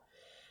little.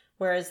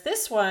 Whereas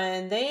this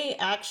one, they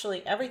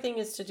actually, everything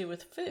is to do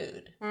with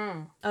food.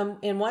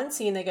 In one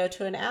scene, they go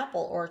to an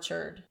apple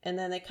orchard, and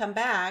then they come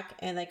back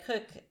and they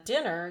cook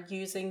dinner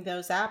using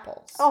those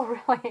apples. Oh,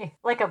 really?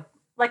 Like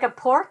a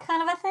pork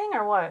kind of a thing,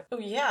 or what? Oh,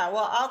 yeah.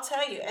 Well, I'll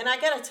tell you. And I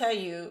got to tell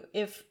you,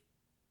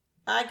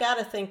 I got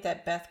to think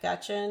that Beth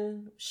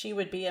Gutchen, she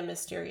would be a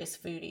mysterious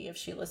foodie if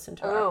she listened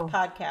to our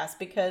podcast,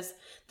 because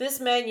this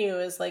menu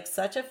is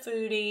such a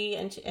foodie,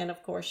 and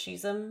of course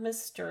she's a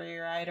mystery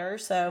writer.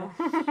 So,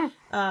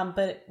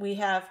 but we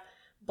have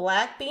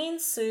black bean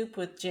soup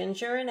with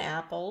ginger and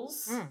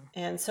apples.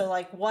 And so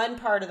one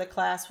part of the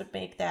class would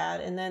make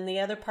that. And then the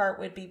other part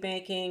would be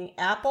making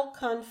apple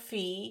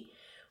confit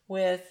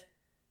with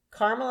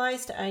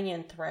caramelized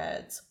onion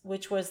threads,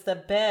 which was the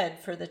bed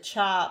for the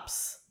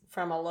chops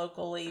from a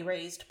locally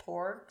raised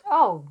pork.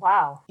 Oh,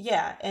 wow.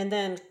 Yeah, and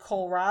then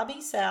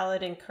kohlrabi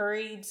salad and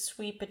curried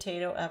sweet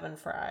potato oven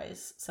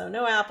fries. So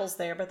no apples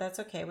there, but that's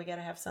okay. We got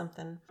to have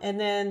something. And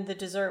then the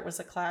dessert was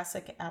a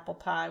classic apple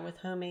pie with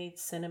homemade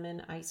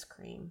cinnamon ice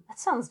cream. That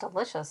sounds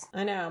delicious.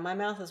 I know. My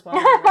mouth is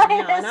watering right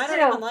now, and I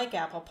don't even like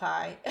apple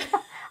pie.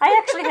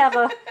 I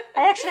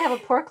actually have a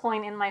pork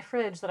loin in my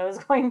fridge that I was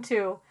going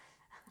to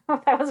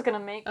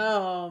make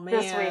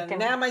this week. And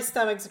now my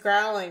stomach's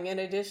growling in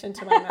addition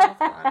to my mouth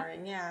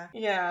watering.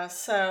 Yeah.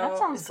 So that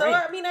sounds great.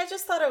 I mean, I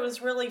just thought it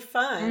was really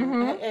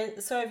fun.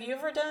 And so have you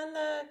ever done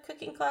the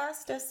cooking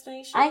class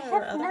destination? I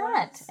have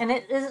not, and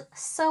it is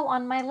so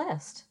on my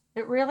list.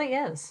 It really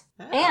is.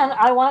 Oh. And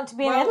I want it to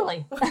be in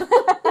Italy. We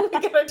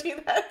gotta do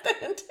that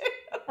then too.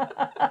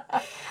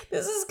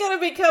 This is gonna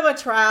become a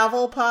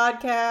travel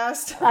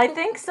podcast. I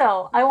think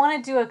so. I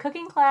want to do a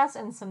cooking class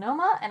in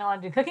Sonoma, and I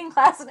want to do cooking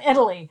class in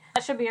Italy.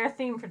 That should be our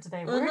theme for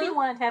today. Where do you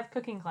want to have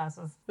cooking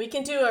classes? We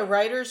can do a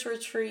writer's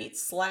retreat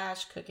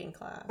 / cooking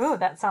class. Ooh,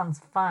 that sounds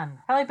fun.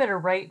 Probably better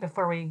write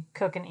before we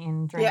cook and eat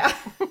and drink. Yeah.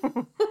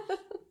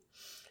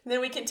 And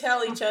then we can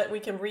tell each other, we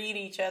can read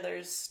each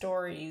other's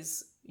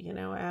stories,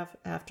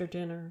 after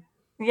dinner.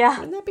 Yeah.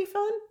 Wouldn't that be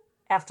fun?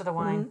 After the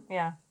wine. Mm-hmm.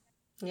 Yeah.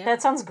 Yeah.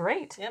 That sounds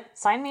great. Yep.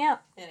 Sign me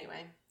up.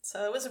 Anyway,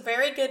 so it was a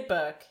very good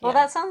book. Well,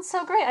 that sounds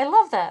so great. I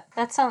love that.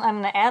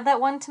 I'm going to add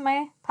that one to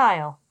my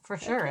pile for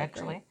sure, Okay,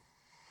 actually. great.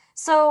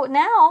 So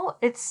now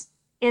it's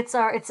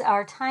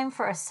our time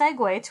for a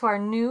segue to our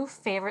new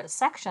favorite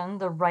section,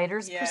 the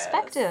writer's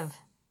perspective.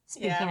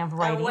 Speaking of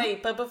writing. Oh,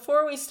 wait, but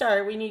before we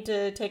start, we need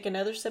to take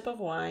another sip of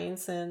wine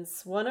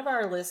since one of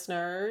our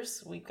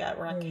listeners, we've got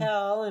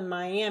Raquel in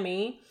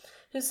Miami,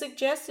 who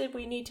suggested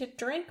we need to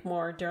drink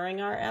more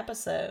during our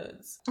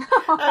episodes.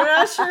 I'm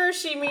not sure if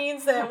she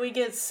means that we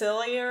get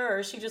sillier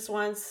or she just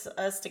wants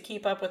us to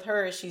keep up with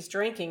her as she's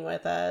drinking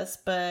with us.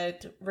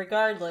 But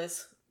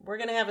regardless, we're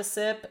going to have a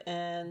sip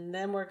and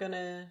then we're going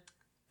to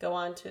go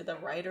on to the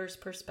writer's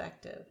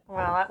perspective.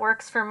 Well, that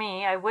works for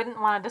me. I wouldn't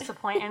want to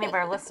disappoint any of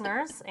our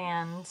listeners.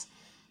 And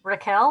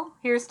Raquel,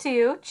 here's to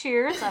you.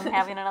 Cheers. I'm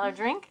having another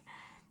drink.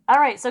 All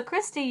right. So,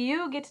 Christy,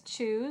 you get to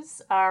choose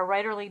our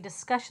writerly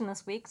discussion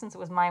this week since it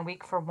was my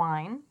week for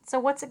wine. So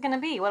what's it going to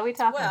be? What are we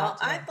talking about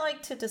today? I'd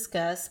like to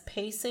discuss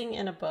pacing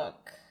in a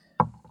book.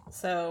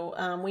 So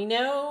we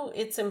know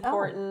it's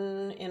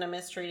important in a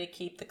mystery to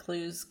keep the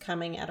clues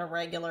coming at a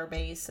regular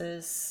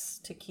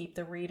basis to keep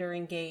the reader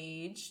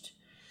engaged.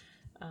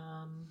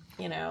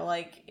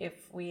 Like if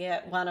we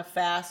want a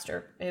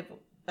faster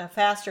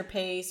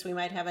pace, we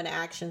might have an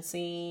action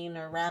scene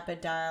or rapid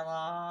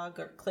dialogue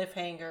or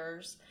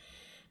cliffhangers.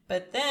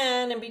 But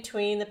then in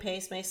between, the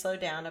pace may slow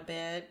down a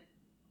bit.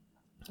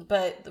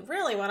 But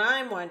really what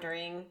I'm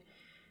wondering,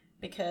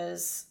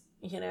 because,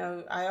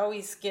 I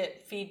always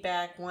get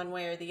feedback one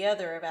way or the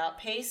other about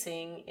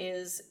pacing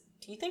is,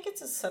 do you think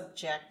it's a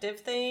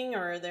subjective thing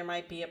or there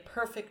might be a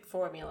perfect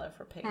formula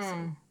for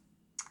pacing?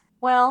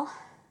 Well,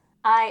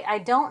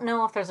 I don't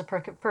know if there's a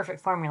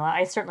perfect formula.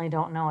 I certainly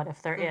don't know it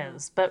if there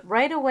is. But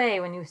right away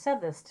when you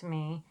said this to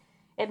me,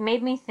 it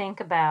made me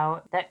think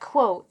about that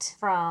quote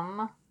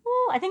from,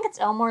 I think it's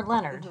Elmore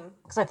Leonard.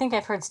 Because I think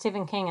I've heard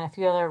Stephen King and a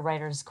few other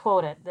writers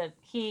quote it, that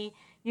he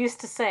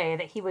used to say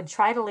that he would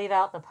try to leave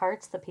out the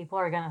parts that people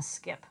are going to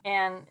skip.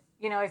 And,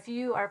 if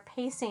you are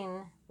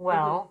pacing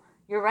well,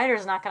 your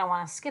writer's not going to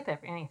want to skip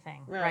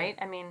anything, right?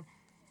 I mean...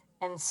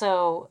 And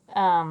so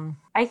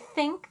I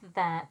think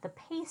that the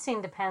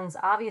pacing depends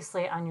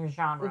obviously on your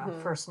genre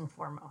first and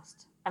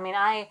foremost. I mean,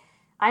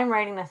 I'm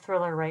writing a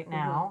thriller right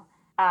now.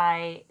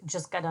 I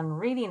just got done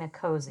reading a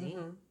cozy.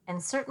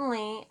 And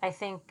certainly I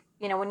think,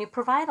 when you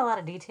provide a lot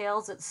of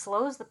details, it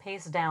slows the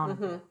pace down a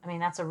bit. I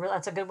mean, that's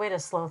a good way to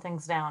slow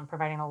things down,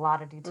 providing a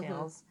lot of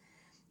details.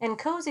 And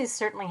cozies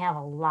certainly have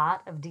a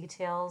lot of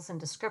details and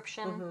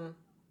description,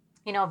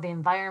 of the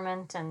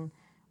environment and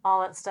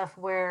all that stuff,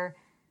 where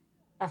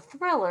a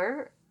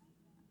thriller,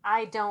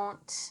 I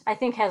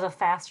think has a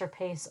faster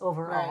pace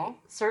overall. Right.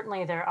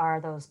 Certainly there are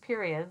those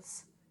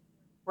periods,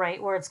 right,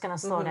 where it's going to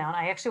slow down.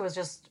 I actually was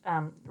just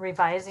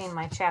revising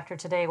my chapter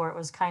today where it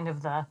was kind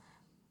of the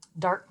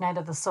dark night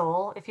of the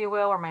soul, if you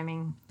will, where my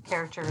main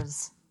character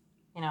is,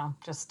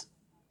 just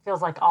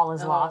feels like all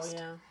is lost.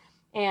 Yeah.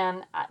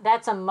 And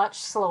that's a much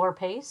slower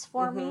pace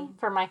for me,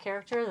 for my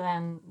character,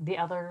 than the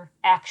other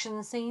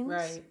action scenes.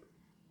 Right.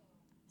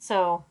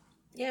 So...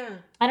 Yeah.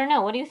 I don't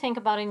know. What do you think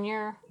about in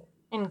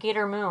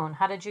Gator Moon?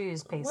 How did you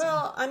use pacing?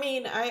 Well, I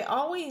mean, I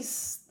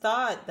always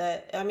thought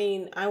that,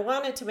 I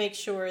wanted to make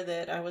sure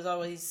that I was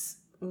always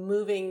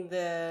moving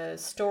the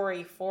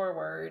story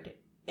forward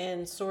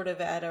and sort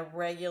of at a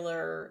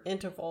regular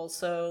interval.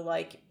 So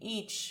like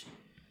each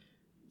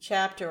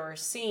chapter or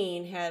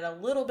scene had a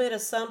little bit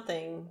of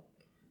something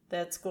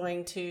that's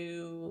going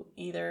to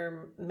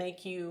either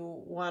make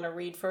you want to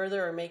read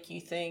further or make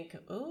you think,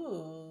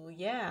 ooh,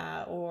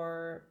 yeah,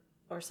 or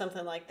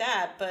something like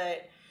that.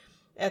 But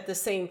at the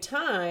same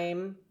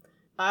time,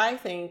 I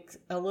think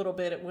a little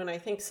bit, when I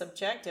think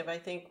subjective, I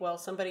think, well,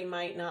 somebody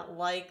might not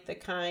like the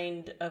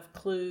kind of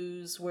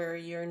clues where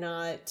you're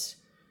not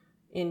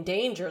in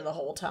danger the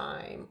whole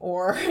time,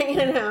 or,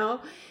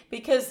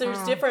 because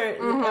there's different,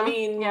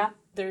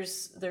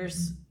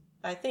 there's,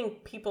 I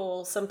think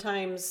people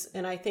sometimes,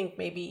 and I think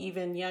maybe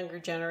even younger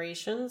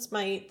generations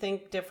might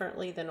think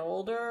differently than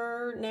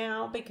older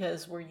now,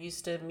 because we're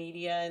used to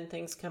media and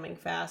things coming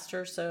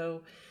faster.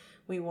 So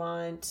we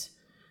want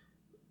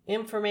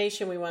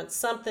information, we want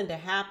something to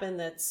happen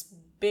that's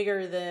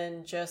bigger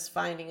than just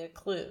finding a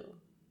clue,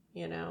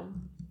 And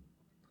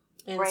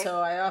right. so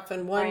I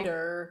often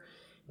wonder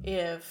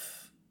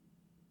if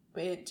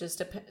it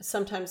just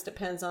sometimes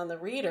depends on the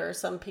reader.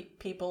 Some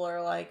people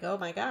are like, oh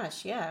my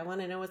gosh, yeah, I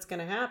want to know what's going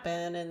to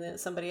happen. And then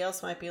somebody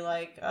else might be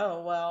like,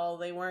 oh, well,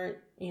 they weren't,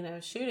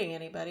 shooting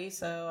anybody,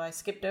 so I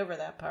skipped over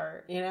that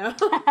part,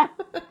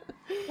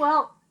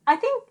 Well, I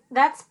think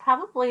that's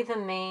probably the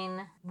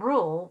main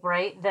rule,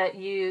 right? That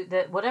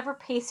whatever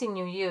pacing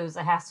you use,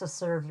 it has to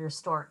serve your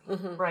story,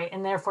 right?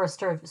 And therefore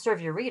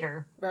serve your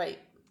reader. Right.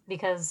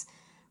 Because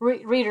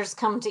readers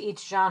come to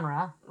each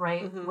genre,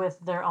 right, with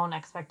their own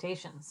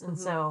expectations. And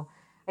so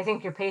I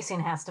think your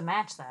pacing has to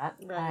match that.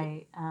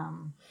 Right.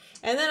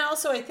 And then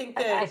also I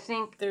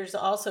think there's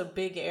also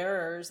big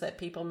errors that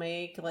people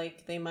make.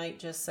 Like they might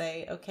just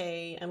say,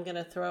 okay, I'm going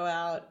to throw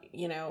out,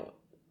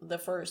 the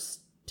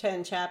first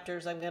 10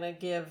 chapters, I'm going to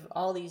give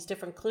all these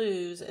different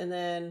clues. And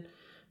then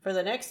for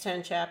the next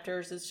 10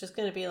 chapters, it's just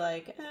going to be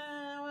like,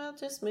 well,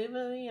 just move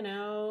it,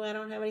 I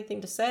don't have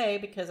anything to say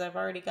because I've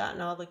already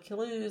gotten all the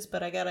clues,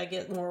 but I got to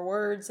get more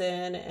words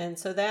in. And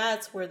so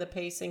that's where the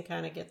pacing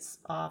kind of gets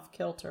off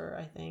kilter,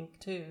 I think,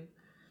 too.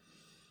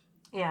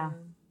 Yeah.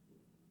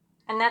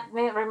 And that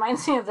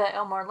reminds me of the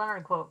Elmore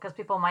Leonard quote, because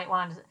people might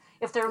want to,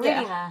 if they're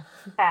reading a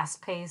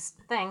fast-paced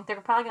thing,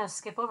 they're probably going to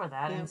skip over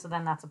that, and so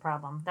then that's a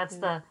problem. That's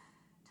the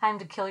time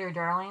to kill your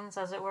darlings,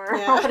 as it were, or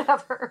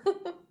whatever.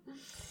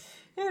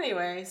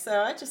 Anyway,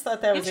 so I just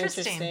thought that was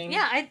interesting.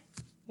 Yeah,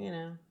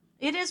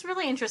 it is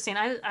really interesting.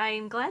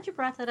 I'm glad you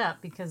brought that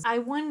up, because I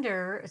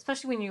wonder,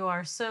 especially when you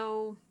are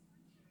so,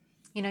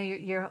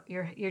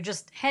 you're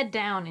just head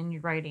down in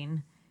your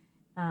writing.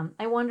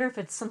 I wonder if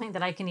it's something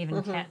that I can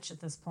even catch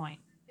at this point,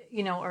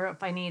 or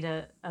if I need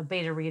a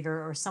beta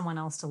reader or someone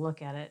else to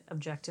look at it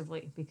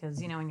objectively, because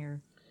when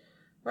you're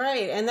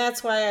right, and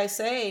that's why I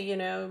say,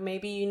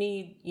 maybe you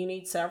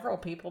need several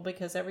people,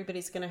 because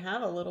everybody's going to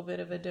have a little bit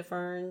of a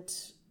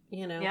different,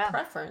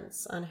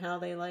 preference on how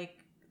they like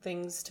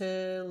things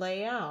to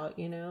lay out,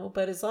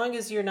 but as long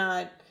as you're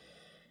not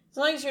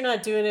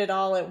doing it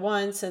all at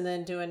once and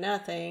then doing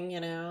nothing,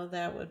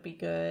 that would be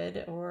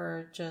good,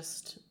 or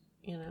just,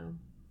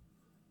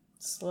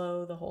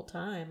 slow the whole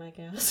time, I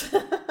guess,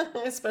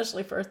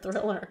 especially for a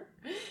thriller.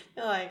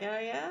 You're like, oh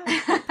yeah,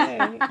 okay.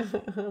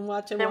 I'm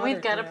watching. Then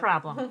we've got a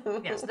problem.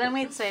 Yes, then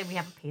we'd say we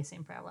have a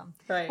pacing problem.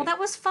 Right. Well, that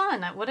was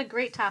fun. What a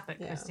great topic,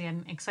 Christy.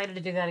 I'm excited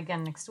to do that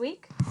again next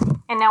week.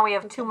 And now we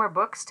have 2 more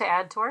books to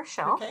add to our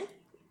shelf. Okay.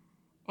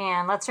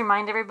 And let's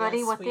remind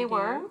everybody what they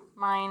were.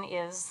 Mine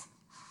is,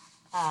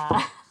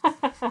 I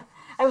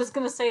was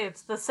going to say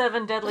it's the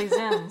 7 Deadly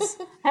Sins.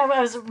 I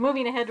was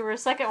moving ahead to her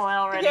second one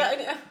already. Yeah, I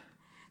know.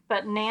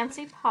 But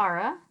Nancy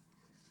Parra,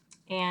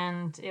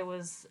 and it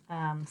was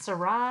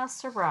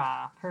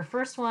Syrah, her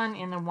first one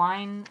in the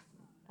wine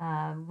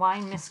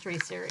mystery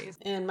series.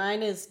 And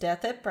mine is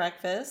Death at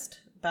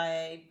Breakfast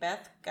by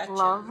Beth Gutchen.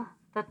 Love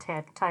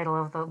the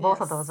title of both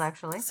of those,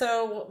 actually.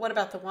 So what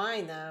about the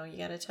wine, though? You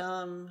got to tell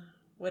them,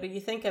 what do you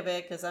think of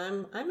it? Because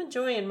I'm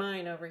enjoying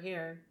mine over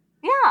here.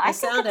 Yeah, I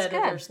think sound it's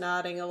editor's good.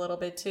 Nodding a little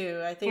bit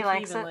too. I think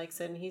he even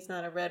likes it, and he's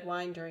not a red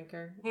wine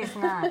drinker. He's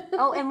not.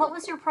 Oh, and what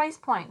was your price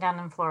point down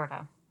in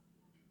Florida?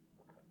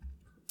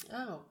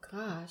 Oh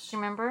gosh. Do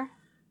you remember?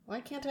 Why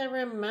can't I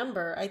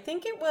remember? I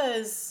think it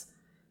was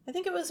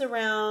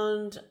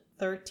around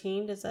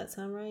 13. Does that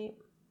sound right?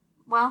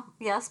 Well,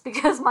 yes,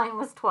 because mine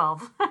was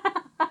 12.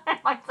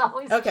 Mine's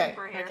always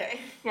cheaper here.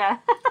 Okay. Yeah.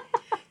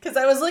 Because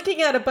I was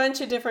looking at a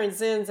bunch of different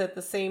zins at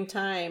the same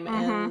time,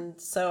 and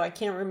so I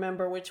can't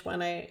remember which one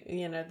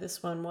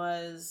this one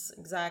was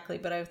exactly,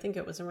 but I think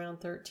it was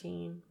around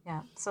 13.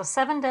 Yeah. So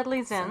 7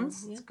 Deadly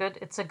Zins. It's good.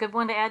 It's a good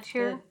one to add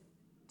to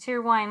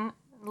your wine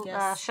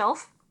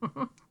shelf,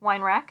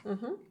 wine rack.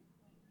 Mm-hmm.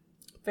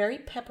 Very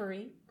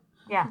peppery.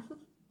 Yeah.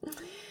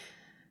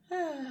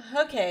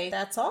 Okay,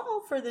 that's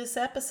all for this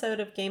episode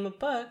of Game of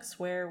Books,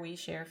 where we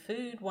share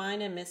food,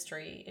 wine, and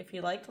mystery. If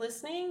you liked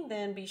listening,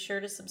 then be sure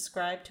to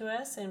subscribe to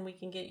us, and we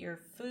can get your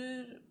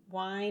food,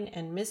 wine,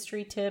 and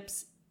mystery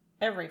tips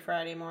every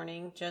Friday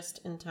morning, just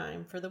in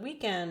time for the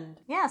weekend.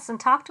 Yes, and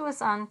talk to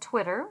us on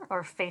Twitter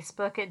or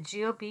Facebook at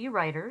GOB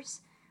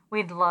Writers.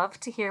 We'd love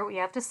to hear what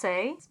you have to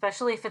say,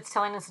 especially if it's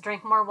telling us to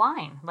drink more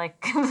wine,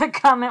 like the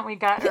comment we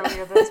got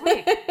earlier this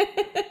week.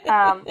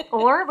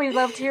 Or we'd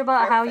love to hear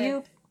about how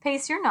you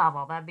pace your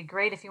novel. That'd be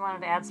great if you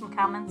wanted to add some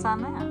comments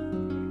on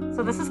that.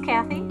 So this is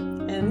Kathy.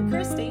 And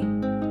Christy.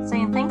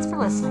 Saying thanks for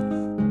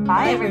listening.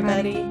 Bye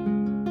everybody.